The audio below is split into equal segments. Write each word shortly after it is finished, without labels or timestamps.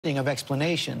of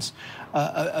explanations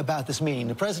about this meeting.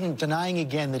 The president denying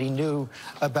again that he knew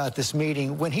about this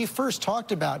meeting. When he first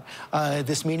talked about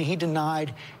this meeting, he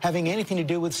denied having anything to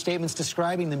do with statements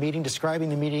describing the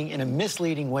meeting in a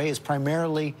misleading way as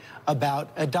primarily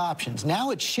about adoptions. Now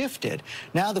it's shifted.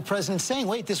 Now the president's saying,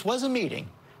 wait, this was a meeting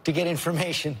to get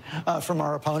information from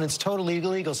our opponents, totally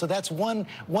illegal. So that's one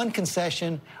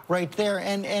concession right there.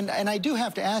 And I do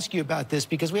have to ask you about this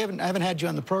because I haven't had you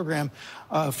on the program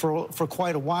for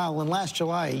quite a while. And last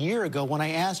July, a year ago, when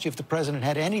I asked you if the president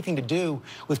had anything to do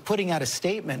with putting out a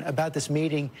statement about this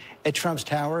meeting at Trump's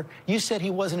tower, you said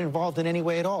he wasn't involved in any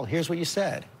way at all. Here's what you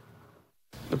said.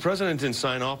 The president didn't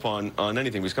sign off on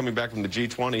anything. He was coming back from the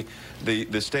G20.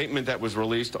 The statement that was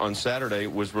released on Saturday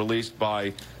was released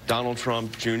by Donald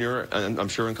Trump Jr., and I'm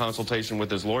sure in consultation with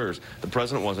his lawyers. The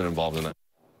president wasn't involved in that.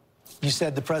 You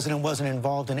said the president wasn't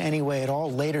involved in any way at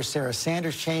all. Later, Sarah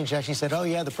Sanders changed, actually said, oh,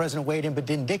 yeah, the president weighed in but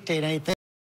didn't dictate anything.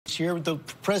 This year, the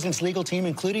president's legal team,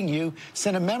 including you,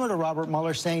 sent a memo to Robert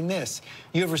Mueller saying this: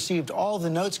 you have received all the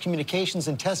notes, communications,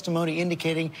 and testimony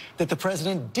indicating that the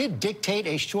president did dictate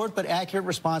a short but accurate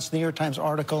response to the New York Times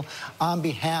article on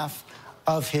behalf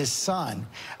of his son.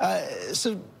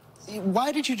 So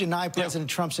why did you deny President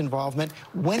Trump's involvement?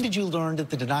 When did you learn that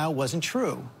the denial wasn't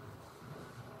true?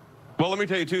 Well, let me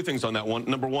tell you two things on that one.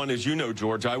 Number one, as you know,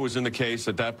 George, I was in the case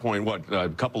at that point, a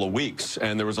couple of weeks,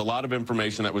 and there was a lot of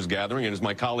information that was gathering. And as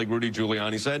my colleague Rudy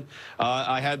Giuliani said,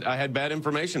 I had bad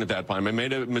information at that time. I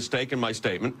made a mistake in my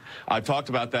statement. I've talked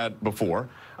about that before.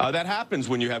 That happens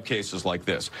when you have cases like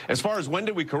this. As far as when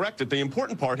did we correct it, the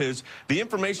important part is the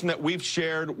information that we've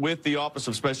shared with the Office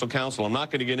of Special Counsel. I'm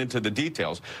not going to get into the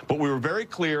details, but we were very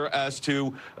clear as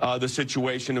to the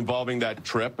situation involving that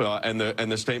trip and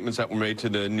the statements that were made to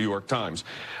the New York Times.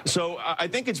 So I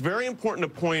think it's very important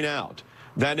to point out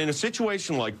that in a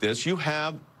situation like this, you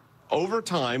have over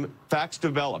time, facts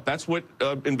develop. That's what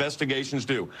investigations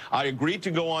do. I agreed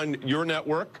to go on your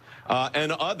network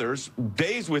and others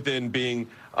days within being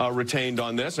retained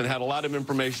on this and had a lot of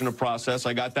information to process.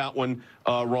 I got that one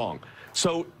wrong.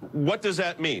 So what does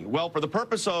that mean? Well, for the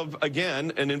purpose of,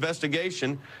 again, an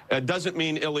investigation, it doesn't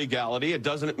mean illegality. It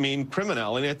doesn't mean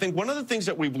criminality. I think one of the things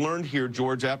that we've learned here,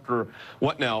 George, after,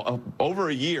 what now, over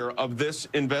a year of this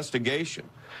investigation,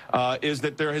 is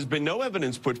that there has been no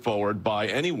evidence put forward by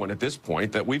anyone at this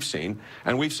point that we've seen,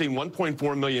 and we've seen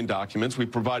 1.4 million documents. We've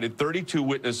provided 32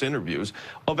 witness interviews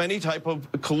of any type of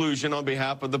collusion on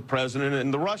behalf of the president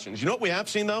and the Russians. You know what we have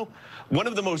seen, though? One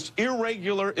of the most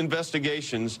irregular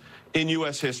investigations in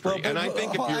U.S. history. And I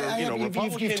think if you're,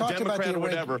 Republican, Democrat, or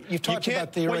whatever, you can't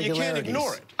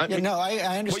ignore it. No,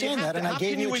 I understand that, and I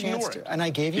gave you a chance to, and I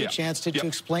gave you a chance to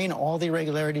explain all the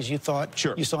irregularities you thought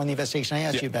you saw in the investigation. I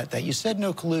asked you about that. You said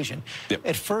no collusion.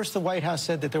 At first, the White House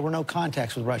said that there were no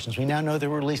contacts with Russians. We now know there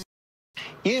were at least.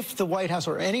 If the White House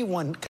or anyone